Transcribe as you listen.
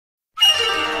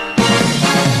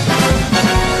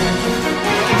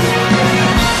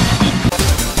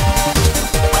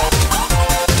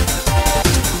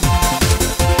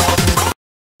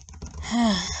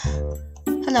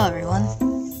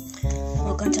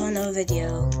to another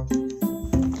video.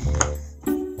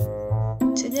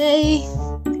 Today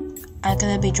I'm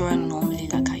gonna be drawing normally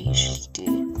like I usually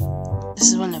do.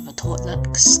 This is one of the talk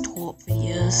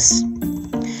videos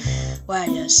where I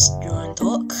just draw and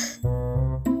talk.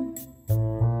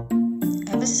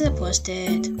 Ever since I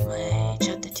posted my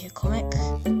chapter 2 comic,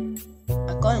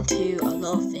 I got into a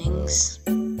lot of things.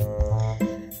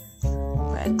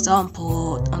 For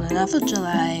example, on the 9th of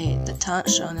July, the talent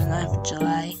show on the 9th of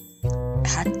July, I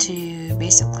had to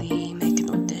basically make an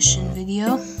audition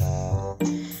video,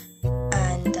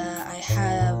 and I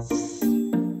have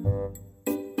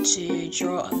to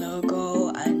draw a logo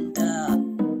and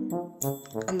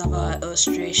another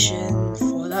illustration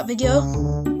for that video.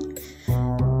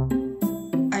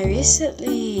 I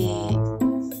recently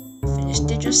finished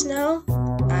it just now.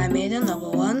 I made another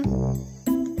one.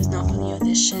 It's not for the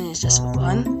audition, it's just for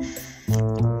fun.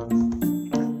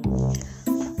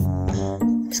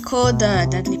 It's called the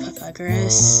Deadly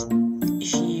Pythagoras,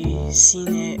 if you've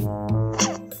seen it.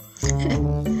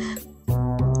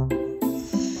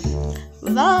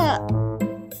 With that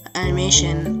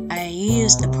animation, I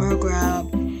used a program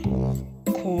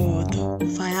called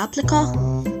Applica.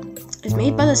 It's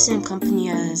made by the same company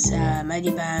as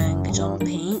Medibang, Jump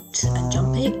Paint, and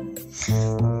Jump Paint.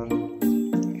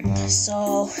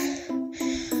 So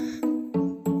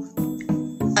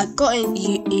I got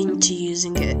into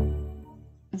using it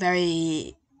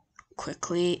very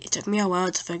quickly. It took me a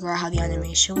while to figure out how the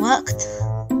animation worked.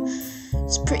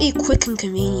 It's pretty quick and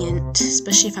convenient,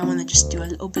 especially if I want to just do a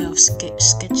little bit of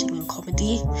sketching and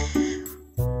comedy.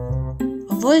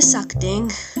 For voice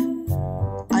acting,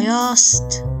 I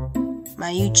asked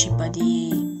my YouTube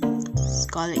buddy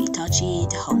Scarlett Itachi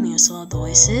to help me with some of the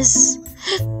voices,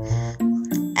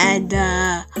 and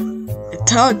it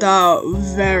turned out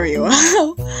very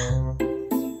well.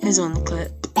 Here's one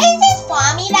clip.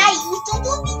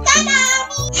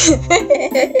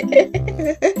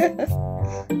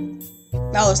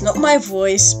 That was not my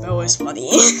voice, but it was funny.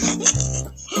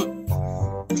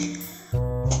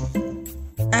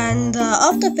 And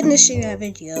after finishing that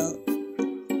video,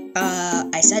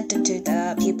 I sent it to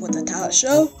the people at the talent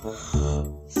show.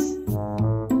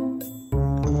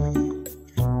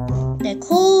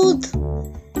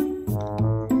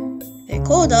 They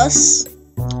called us.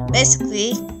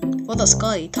 Basically, for the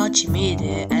Scarlett Itachi made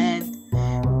it, and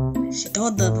she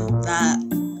told them that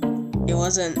it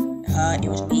wasn't her, it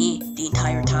was me the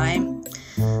entire time.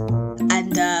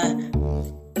 And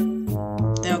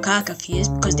they were kind of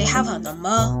confused because they have her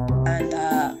number and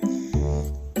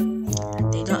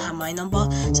they don't have my number,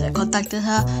 so I contacted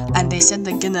her and they said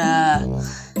they're gonna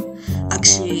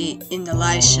actually in the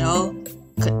live show.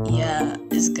 Yeah,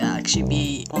 it's gonna actually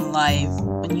be on live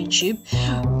on YouTube.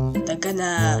 They're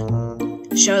gonna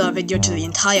show that video to the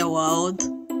entire world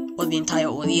or the entire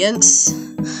audience,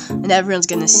 and everyone's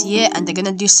gonna see it. And they're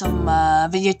gonna do some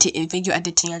video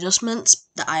editing adjustments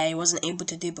that I wasn't able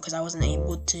to do because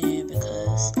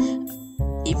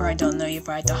either I don't know,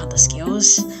 either I don't have the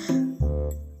skills.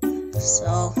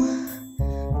 So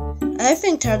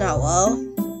everything turned out well.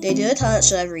 They do a talent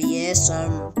show every year, so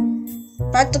I'm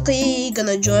practically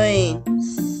gonna join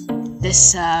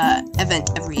this event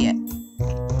every year.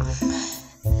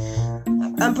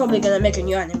 I'm probably gonna make a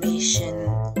new animation,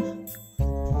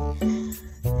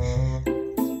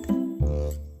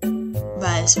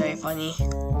 but it's very funny. I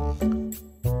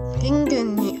think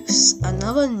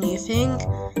another new thing,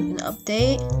 an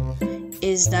update,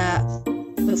 is that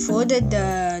before the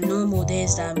normal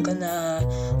days that I'm gonna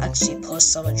actually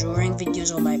post some drawing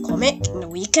videos on my comic in the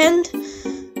weekend,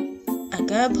 I'm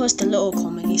gonna post a little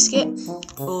comedy skit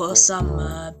or some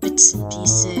bits and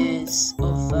pieces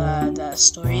of the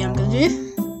story I'm gonna do.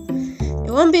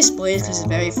 It won't be spoiled because it's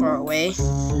very far away.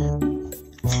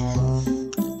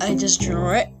 I just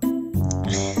draw it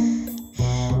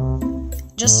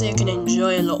just so you can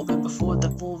enjoy a little bit before the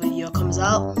full video comes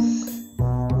out.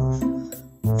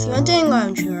 If you're wondering what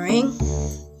I'm drawing,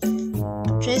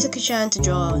 I'm basically trying to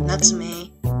draw Natsume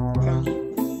from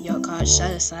Yokai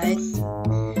Shadow Side.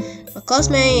 My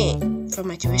classmate from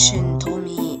my tuition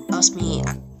asked me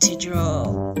to draw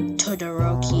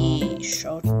Todoroki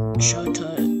Shoto,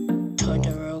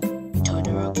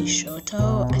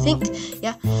 I think,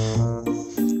 yeah.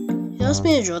 He asked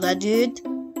me to draw that dude,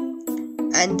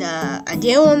 and I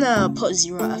didn't want to put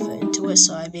zero effort into it,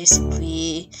 so I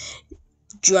basically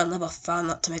drew another fan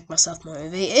up to make myself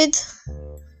motivated.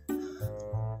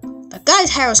 The guy's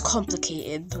hair is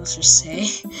complicated, let's just say.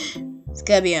 It's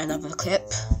gonna be another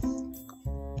clip.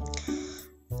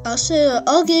 Also,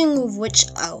 arguing with which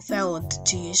outfit I wanted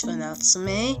to use for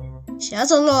Natsume. She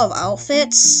has a lot of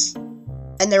outfits,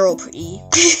 and they're all pretty.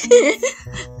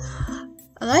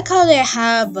 I like how they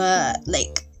have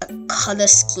like a color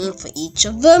scheme for each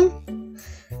of them,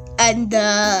 and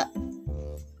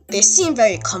they seem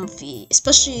very comfy,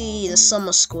 especially the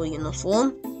summer school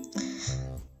uniform.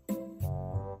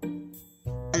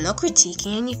 I'm not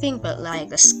critiquing anything, but like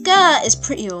the skirt is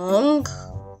pretty long,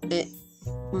 it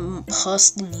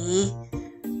past the knee,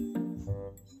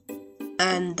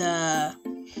 and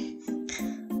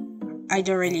I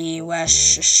don't really wear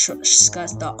short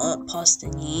skirts that aren't past the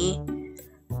knee,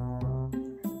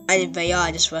 and if they are,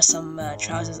 I just wear some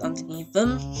trousers underneath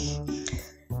them.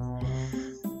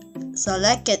 So I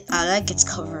like it. I like its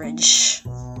coverage.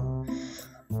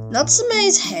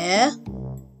 Natsume's hair,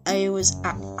 I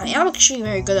am actually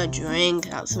very good at drawing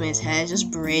Natsume's hair, just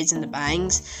braids and the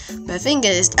bangs. But the thing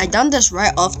is, I done this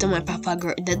right after my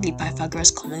Deadly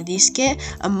Pythagoras comedy skit,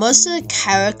 and most of the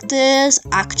characters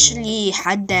actually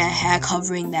had their hair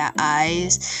covering their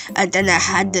eyes, and then I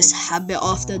had this habit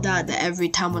after that every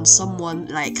time when someone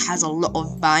like has a lot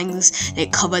of bangs, they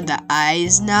cover their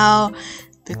eyes now,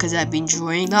 because I've been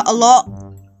drawing that a lot.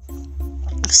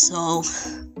 So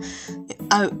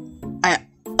I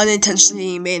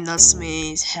unintentionally made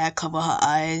Natsume's hair cover her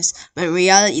eyes, but in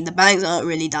reality the bangs aren't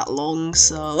really that long,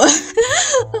 so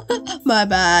my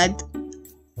bad.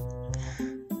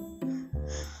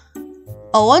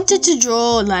 I wanted to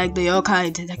draw like the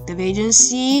Yokai Detective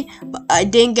Agency, but I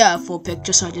didn't get a full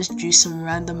picture, so I just drew some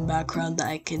random background that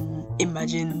I can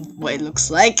imagine what it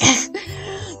looks like.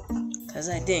 Because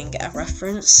I didn't get a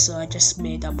reference, so I just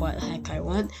made up what the heck I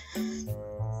want.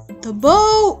 The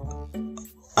bow,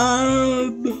 I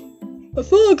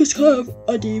feel like it's kind of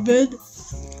uneven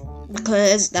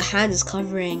because the hand is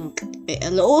covering it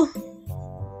a little.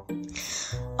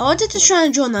 I wanted to try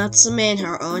and draw Natsume in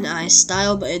her own eye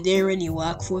style, but it didn't really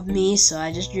work with me, so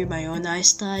I just drew my own eye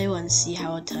style and see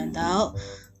how it turned out.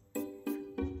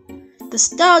 The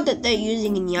style that they're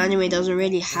using in the anime doesn't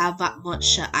really have that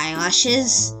much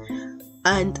eyelashes,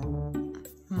 and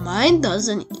mine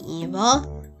doesn't either.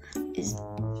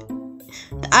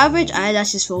 The average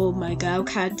eyelashes for all my girl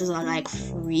characters are like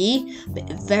 3,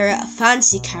 but if they're a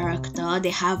fancy character,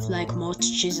 they have like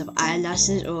multitudes of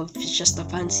eyelashes, or if it's just a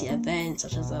fancy event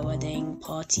such as a wedding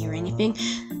party or anything,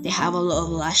 they have a lot of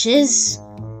lashes.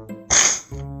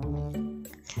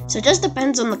 So it just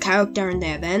depends on the character and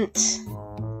the event.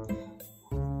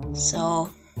 So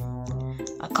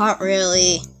I can't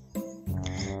really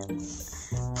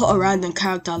put a random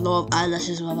character a lot of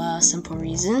eyelashes without a simple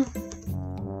reason.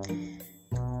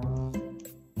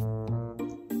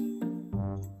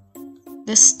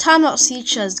 This timelapse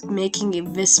feature is making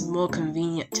this more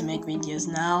convenient to make videos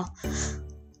now,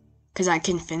 because I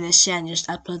can finish it and just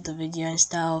upload the video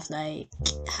instead of like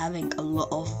having a lot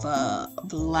of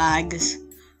lags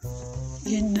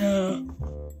in the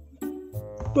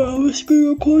screen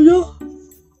recorder.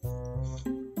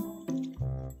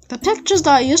 The pictures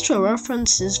that I used for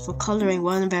references for coloring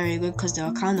weren't very good because they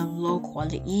were kind of low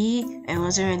quality and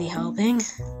wasn't really helping,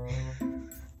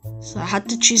 so I had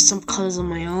to choose some colors on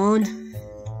my own.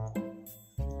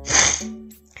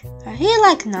 I feel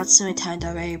like Natsume turned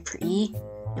out very pretty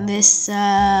in this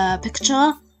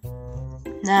picture.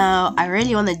 Now, I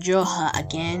really want to draw her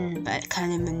again, but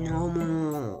kind of a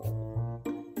normal,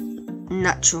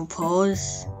 natural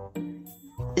pose.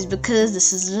 It's because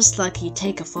this is just like you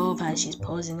take a photo of her and she's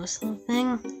posing or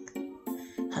something.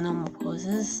 Her normal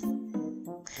poses.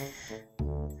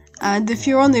 And if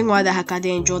you're wondering why the heck I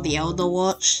didn't draw the Elder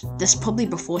Watch, this is probably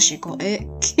before she got it.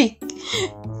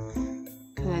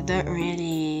 Because I don't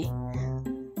really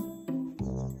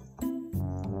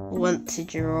want to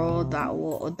draw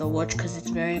the watch because it's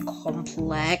very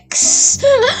complex.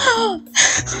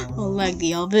 Unlike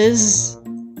the others.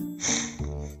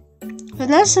 But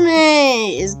Natsume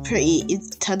is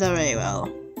it's turned out very well.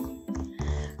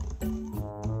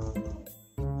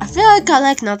 I feel like I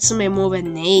like Natsume more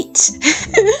than Nate.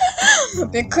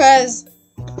 Because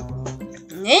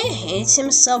Nate hates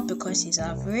himself because he's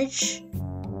average.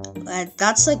 Like,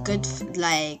 that's a good,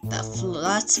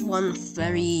 that's one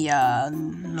very,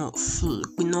 it's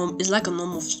like a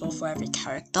normal flaw for every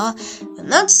character. And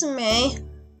Natsume,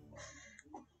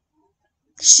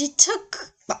 she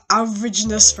took the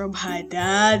averageness from her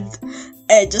dad, and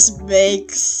it just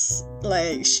makes,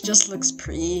 she just looks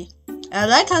pretty. And I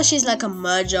like how she's like a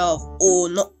merger of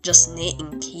not just Nate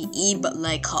and Katie, but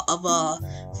like her other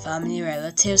family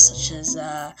relatives, such as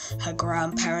her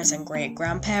grandparents and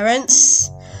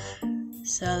great-grandparents.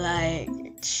 So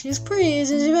she's pretty,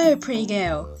 she's a very pretty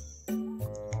girl.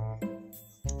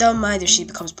 Don't mind if she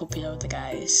becomes popular with the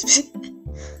guys.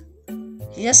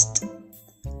 Just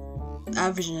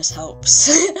averageness helps.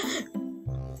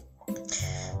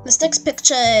 This next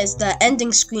picture is the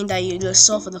ending screen that you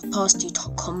saw for the past 2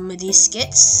 comedy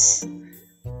skits.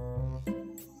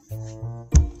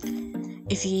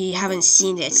 If you haven't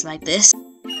seen it, it's like this.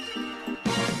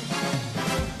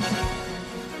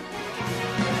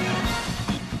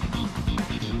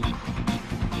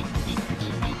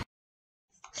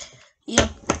 Yep,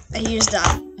 I used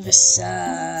this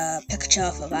picture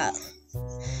for that.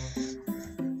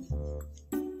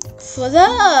 For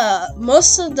the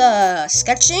most of the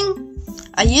sketching,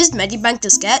 I used Medibank to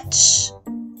sketch.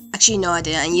 Actually, no, I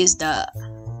didn't. I used the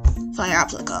Fire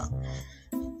Applica.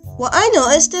 What I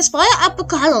noticed is Fire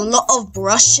Applica has a lot of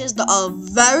brushes that are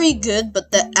very good,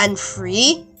 but and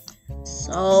free.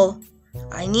 So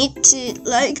I need to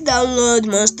download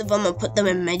most of them and put them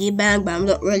in Medibank, but I'm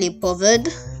not really bothered.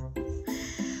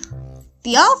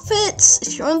 The outfits,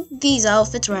 if you're on these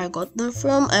outfits where I got them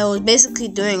from, I was basically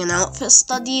doing an outfit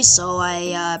study, so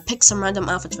I picked some random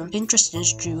outfits from Pinterest and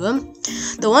just drew them.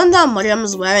 The one that Mariam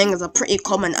is wearing is a pretty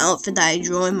common outfit that I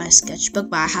drew in my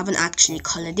sketchbook, but I haven't actually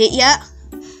colored it yet.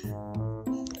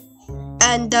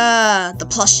 And the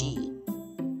plushie.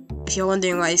 If you're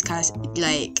wondering why it's kind of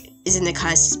isn't it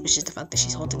kind of suspicious the fact that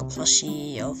she's holding a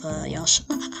plushie of Yasha?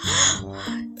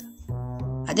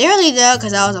 I didn't really do it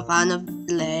because I was a fan of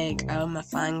I'm a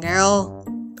fangirl.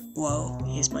 Whoa,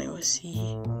 here's my OC.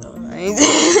 Alright.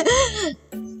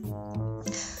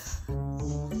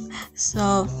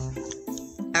 So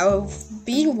I will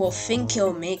think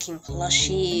of making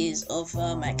plushies of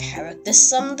my characters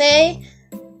someday.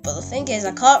 But the thing is,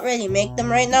 I can't really make them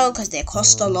right now because they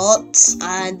cost a lot,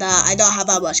 and I don't have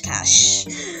that much cash.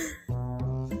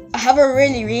 I haven't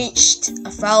really reached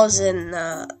 1,000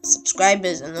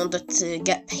 subscribers in order to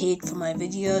get paid for my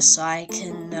videos, so I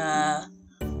can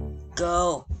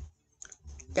go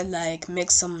and make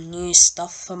some new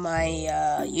stuff for my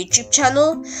YouTube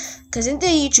channel. Because in the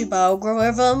YouTube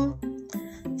algorithm,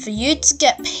 for you to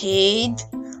get paid,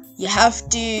 you have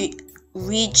to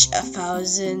reach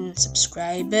 1,000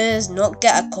 subscribers, not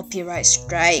get a copyright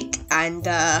strike, and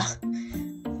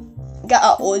get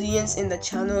our audience in the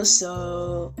channel.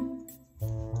 So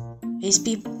these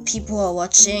people are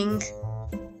watching,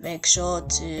 make sure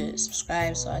to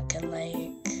subscribe so I can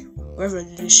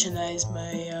revolutionize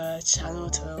my channel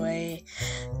to a way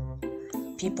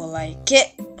people like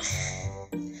it.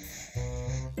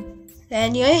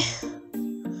 Anyway,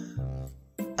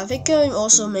 I think I'm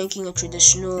also making a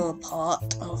traditional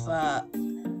part of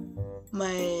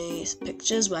my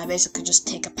pictures where I basically just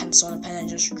take a pencil and a pen and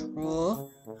just draw.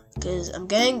 Because I'm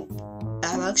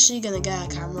actually gonna get a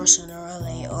camera sooner or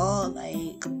later,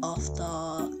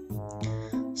 after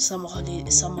summer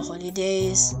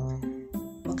holidays.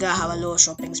 We're gonna have a little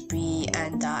shopping spree,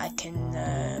 and I can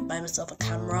buy myself a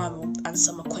camera and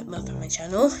some equipment for my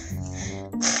channel.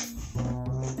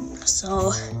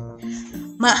 So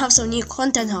might have some new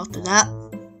content after that.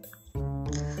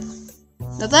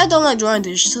 The fact I don't like drawing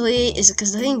digitally is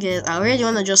because the thing is, I really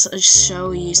want to just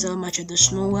show you some of my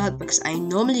traditional work, because I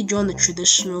normally draw the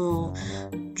traditional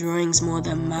drawings more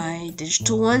than my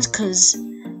digital ones, because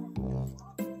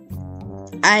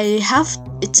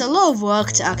it's a lot of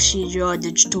work to actually draw a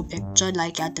digital picture.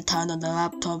 You have to turn on the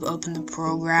laptop, open the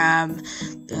program,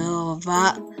 do all of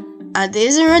that. And it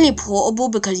isn't really portable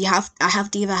because I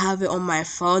have to either have it on my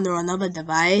phone or another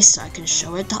device so I can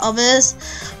show it to others.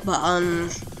 But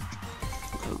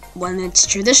when it's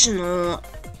traditional,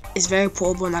 it's very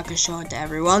portable and I can show it to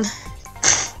everyone.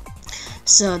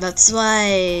 So that's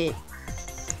why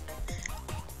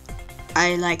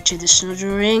I like traditional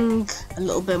drawing a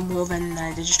little bit more than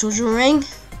digital drawing.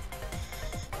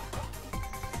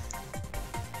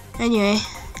 Anyway,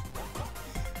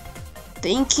 the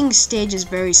inking stage is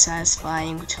very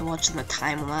satisfying to watch in the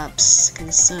time lapse because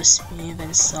it's so smooth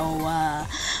and so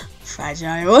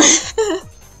fragile.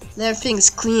 Everything's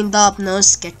cleaned up, no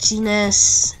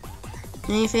sketchiness,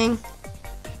 anything.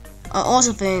 I'm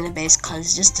also feeling the base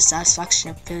colors, just the satisfaction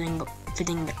of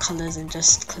fitting the colors and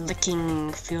just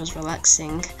clicking feels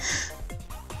relaxing.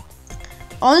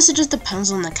 Honestly, it just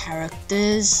depends on the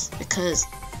characters, because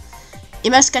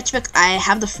in my sketchbook I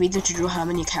have the freedom to draw how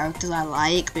many characters I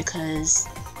like, because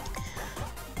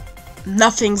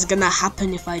nothing's gonna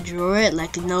happen if I draw it,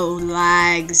 no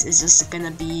lags. It's just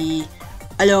gonna be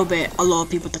a lot of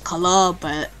people to color,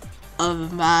 but other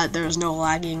than that, there's no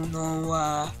lagging,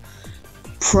 no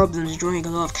problems drawing a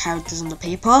lot of characters on the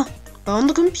paper. But on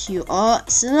the computer,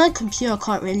 since my computer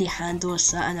can't really handle a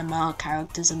certain amount of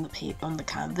characters on the paper, on the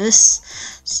canvas,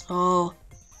 so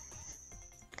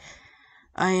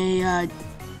my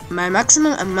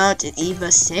maximum amount is either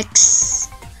 6,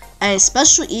 and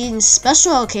in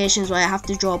special occasions where I have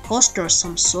to draw a poster of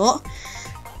some sort,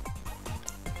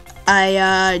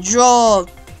 I draw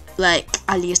like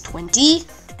at least 20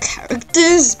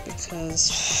 characters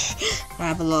because I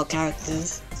have a lot of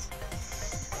characters.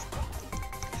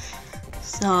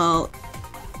 So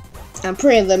I'm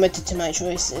pretty limited to my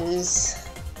choices.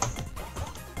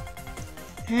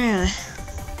 Yeah.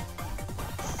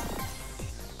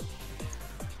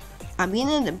 I've been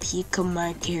at the peak of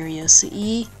my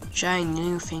curiosity, trying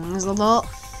new things a lot.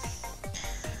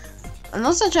 I'm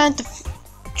also trying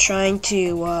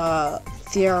to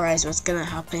theorize what's gonna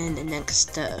happen in the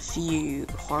next few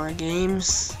horror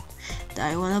games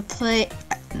that I wanna play.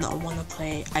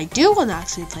 I do wanna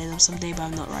actually play them someday, but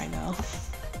I'm not right now.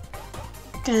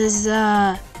 Because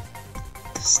the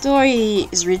story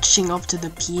is reaching up to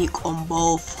the peak on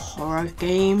both horror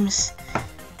games,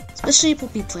 especially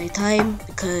Puppy Playtime,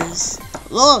 because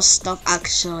a lot of stuff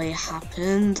actually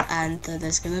happened, and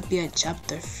there's gonna be a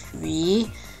chapter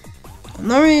 3. I'm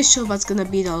not really sure if that's gonna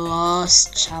be the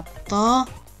last chapter,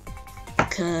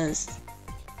 because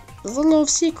there's a lot of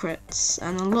secrets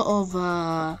and a lot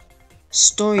of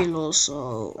story lore,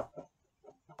 so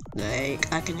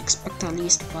like I can expect at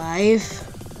least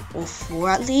 5 or 4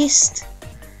 at least,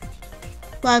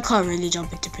 but I can't really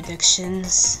jump into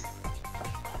predictions.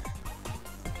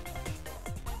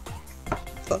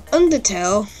 But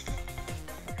Undertale,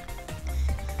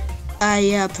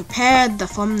 I prepared the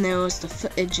thumbnails, the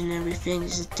footage and everything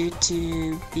just due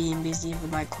to being busy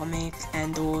with my comic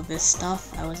and all of this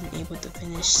stuff. I wasn't able to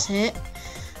finish it.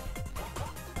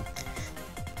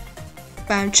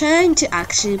 But I'm trying to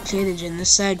actually play the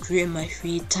genocide route in my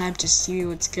free time to see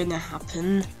what's gonna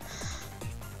happen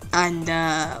and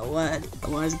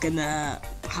what's gonna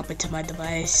happen to my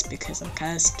device, because I'm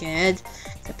kind of scared.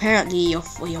 Apparently your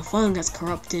phone gets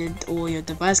corrupted or your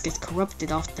device gets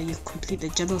corrupted after you complete the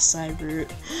genocide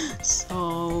route,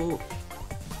 so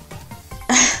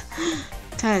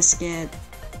kind of scared.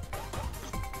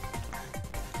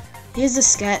 Here's the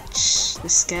sketch. The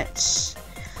sketch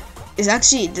is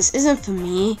actually, this isn't for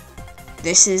me,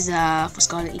 this is for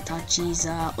Scarlet Itachi's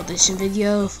audition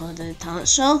video for the talent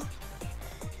show.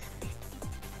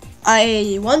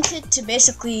 I wanted to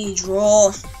basically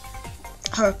draw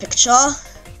her picture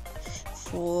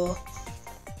for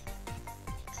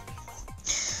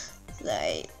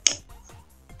like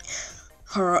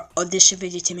her audition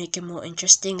video to make it more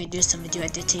interesting. I did some video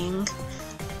editing.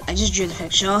 I just drew the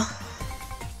picture,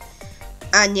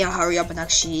 and yeah, hurry up and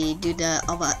actually do the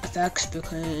other effects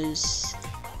because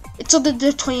it's on the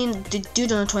due on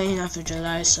the 29th of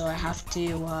July, so I have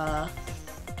to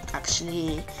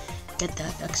actually get the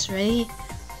effects ready.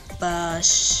 But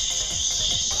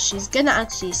she's gonna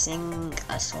actually sing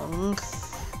a song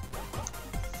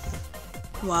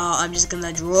while I'm just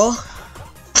gonna draw.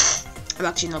 I'm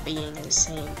actually not being in the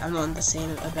same, I'm not in the same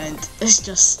event. It's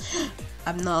just,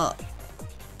 I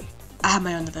have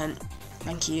my own event.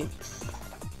 Thank you.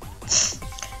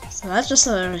 So that's just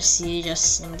a receipt,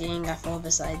 just singing. I thought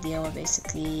this idea where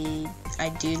basically I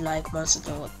do like most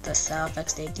of the sound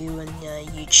effects they do on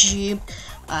YouTube.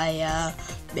 I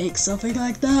make something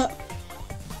like that.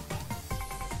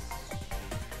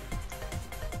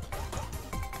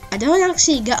 I don't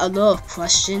actually get a lot of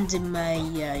questions in my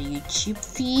YouTube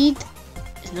feed.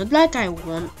 It's not like I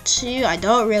want to. I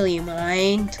don't really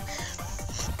mind.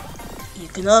 You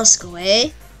can ask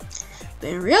away. But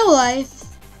in real life,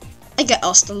 I get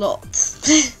asked a lot.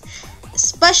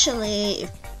 Especially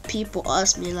if people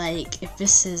ask me like if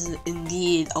this is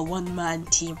indeed a one-man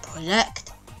team project.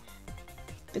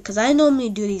 Because I normally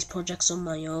do these projects on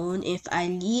my own. If I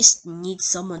at least need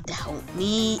someone to help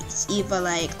me, it's either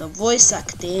like the voice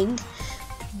acting,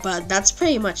 but that's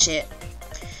pretty much it.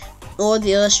 All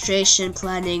the illustration,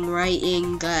 planning,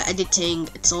 writing, editing,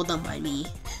 it's all done by me.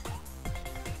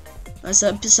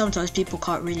 Sometimes people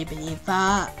can't really believe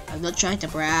that. I'm not trying to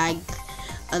brag,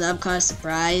 and I'm kind of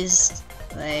surprised.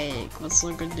 Like, what's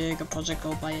so good doing a project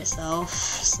all by yourself?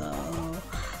 So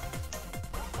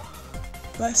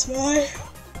that's why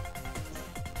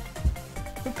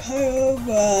I'm kind of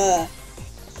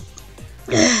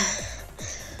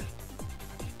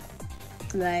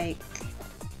like,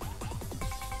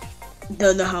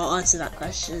 don't know how to answer that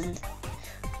question.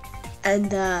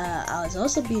 And I was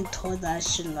also being told that I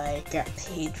should like get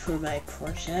paid for my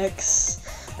projects,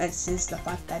 and since the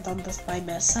fact that I done this by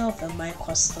myself, it might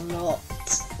cost a lot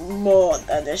more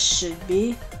than it should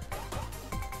be.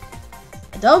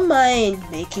 I don't mind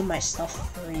making my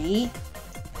stuff free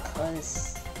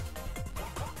because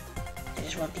I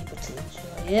just want people to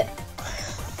enjoy it.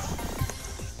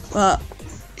 But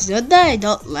it's not that I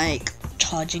don't like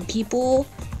charging people.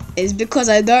 It's because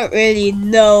I don't really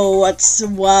know what's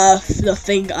worth the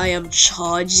thing I am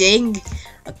charging.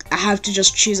 I have to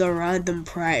just choose a random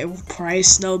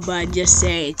price number and just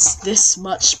say it's this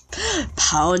much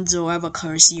pounds or whatever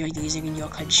currency you're using in your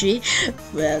country.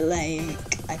 But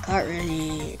like, I can't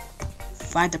really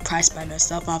find the price by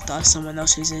myself after someone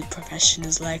else who's a professional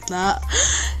is like that.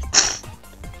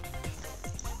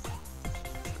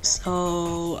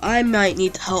 So I might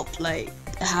need help. Like,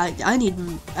 I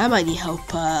might need help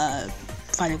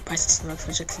finding prices for my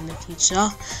projects in the future,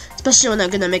 especially when I'm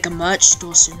gonna make a merch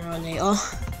store sooner or later.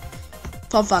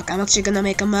 Fun fact, I'm actually gonna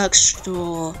make a merch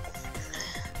store,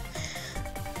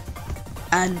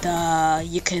 and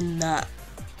you can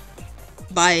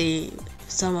buy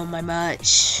some of my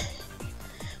merch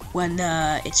when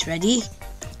it's ready,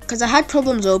 because I had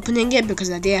problems opening it because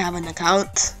I didn't have an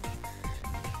account.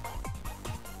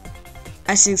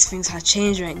 I think things have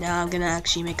changed right now. I'm gonna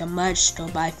actually make a merch store,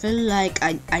 but I feel like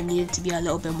I need it to be a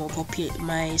little bit more popular.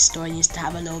 My store needs to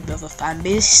have a little bit of a fan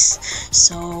base,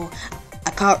 so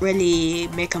I can't really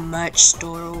make a merch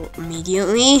store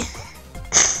immediately.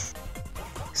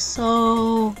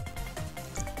 So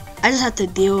I just have to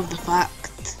deal with the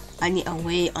fact I need to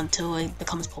wait until it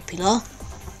becomes popular.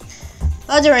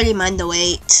 I don't really mind the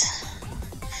wait.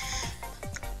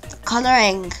 The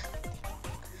coloring.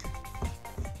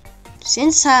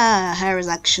 Since her hair is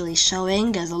actually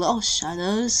showing, there's a lot of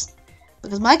shadows.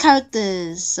 Because my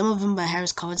characters, some of them my hair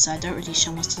is covered, so I don't really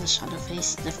show most of the shadows on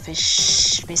the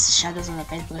face,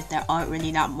 because there aren't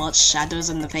really that much shadows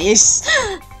on the face.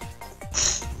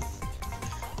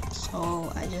 So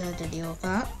I just had to deal with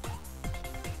that.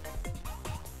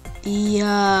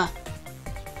 The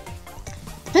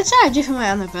picture I did for my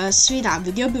anniversary, that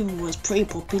video was pretty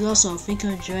popular, so I think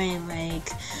I'm enjoying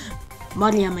like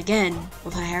Mariam again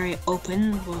with her hair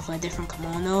open with a different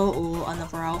kimono or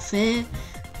another outfit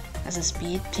as a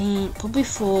speed paint, probably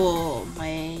for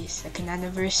my second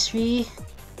anniversary.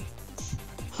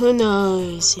 Who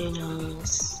knows, who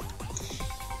knows.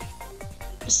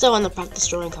 I still want to practice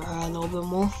drawing her hair a little bit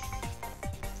more.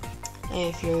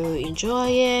 If you enjoy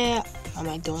it, I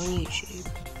might do on YouTube.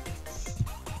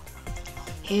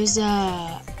 Here's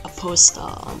a poster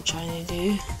I'm trying to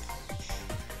do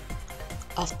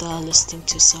after listening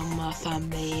to some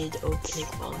fan-made opening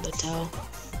from the tale.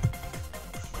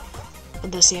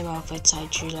 The same outfits I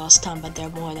drew last time, but they're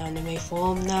more in anime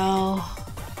form now.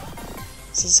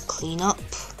 This is cleanup,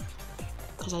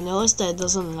 because I noticed that it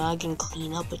doesn't lag in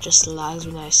cleanup, it just lags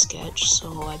when I sketch,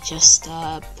 so I just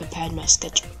prepared my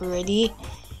sketch already.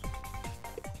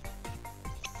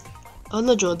 I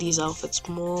wanna draw these outfits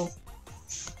more.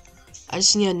 I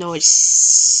just need to know which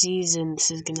season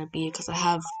this is gonna be, because I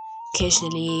have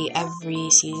occasionally every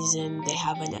season they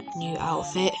have a new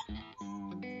outfit.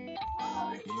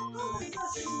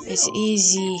 It's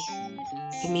easy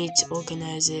for me to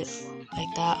organize it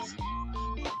like that.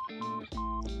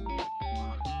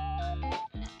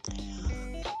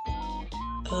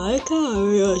 I like how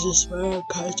Aria is just wearing a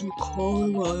casual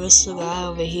coat, while this guy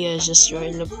over here is just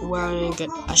wearing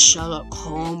a Sherlock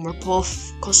Holmes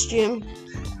ripoff costume.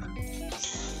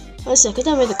 One second,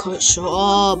 I made the coat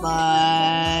shorter,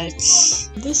 but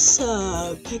this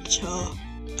picture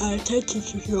I attempted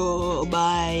to draw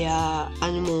my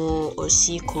animal or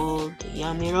sea called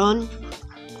Yamiron.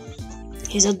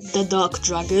 He's the dark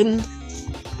dragon.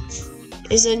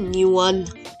 It's a new one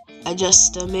I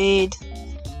just made.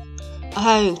 I'm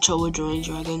having trouble drawing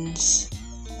dragons,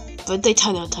 but they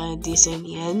turned out kind of decent in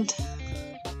the end.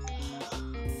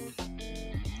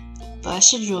 But I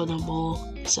should draw them more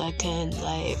so I can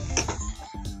like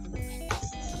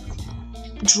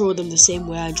draw them the same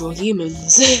way I draw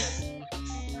humans.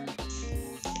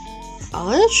 I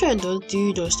want to try and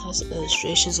do those types of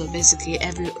illustrations where basically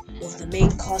every of the main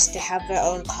cast, they have their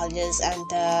own colors and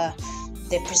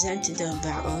they presented them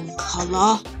their own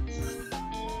color.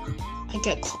 I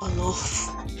get cut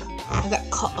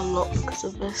a lot because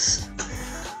of this.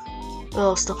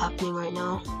 It'll stop happening right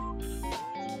now.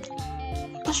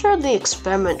 I'm sure they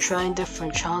experiment trying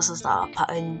different trousers that are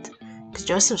patterned, because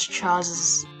Joseph's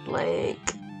trousers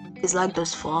is like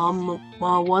those farm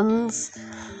ones.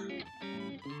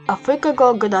 I think I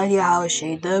got a good idea how to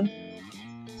shade them.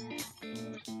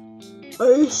 I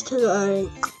used to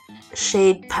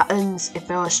shade patterns if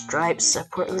there were stripes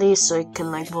separately so it can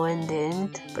blend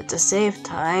in, but to save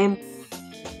time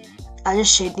I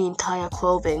just shade the entire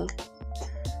clothing.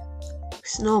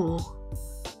 It's normal.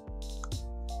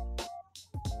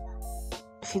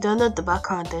 If you don't know the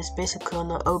background, there's basically on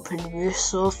an open roof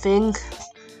sort of thing.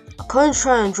 I couldn't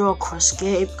try and draw a cross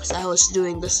gate because I was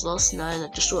doing this last night and I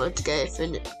just wanted to get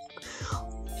it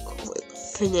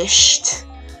finished.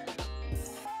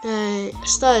 I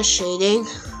started shading.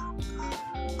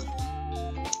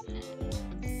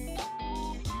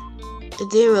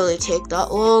 didn't really take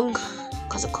that long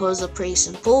because the colors are pretty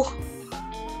simple.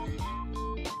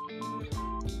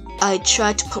 I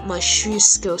tried to put my shoe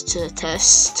skills to the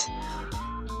test.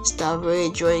 Instead of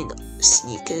really drawing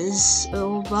sneakers and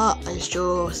all that, I just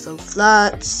draw some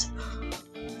flats,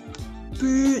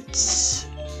 boots,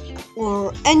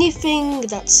 or anything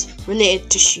that's related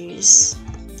to shoes.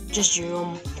 Just drew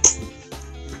them.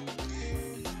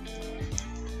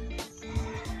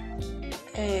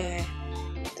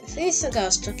 The Facebook I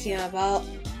was talking about,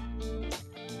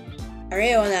 I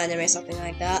really want to animate something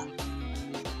like that.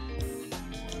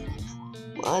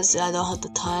 Honestly, I don't have the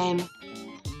time.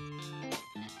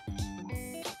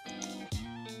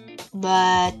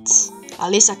 But at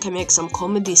least I can make some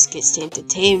comedy skits to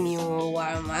entertain me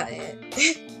while I'm at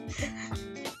it.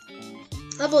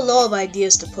 I have a lot of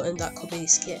ideas to put in that comedy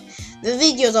skit. The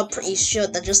videos are pretty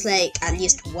short, they're just like at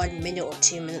least 1 minute or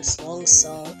 2 minutes long,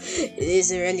 so it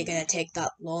isn't really gonna take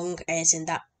that long, as in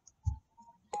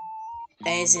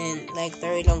like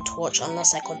very long to watch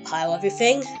unless I compile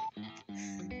everything.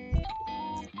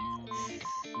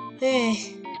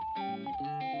 Hey,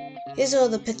 here's all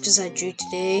the pictures I drew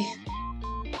today.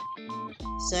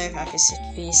 Sorry if I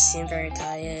can seem very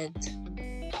tired.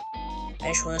 I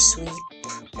just want to sleep.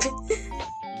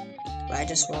 But I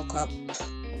just woke up.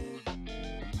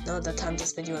 Not the time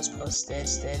this video was posted,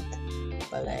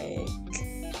 but like,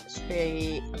 it's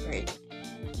very great.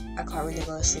 I can't really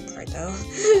go to sleep right now.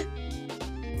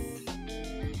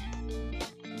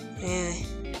 Yeah.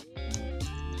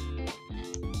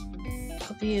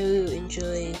 Hope you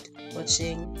enjoyed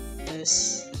watching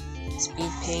this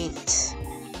speed paint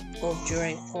of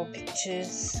drawing 4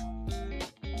 pictures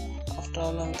after a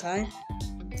long time.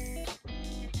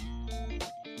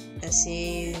 And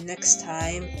see you next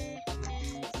time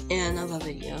in another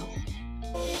video.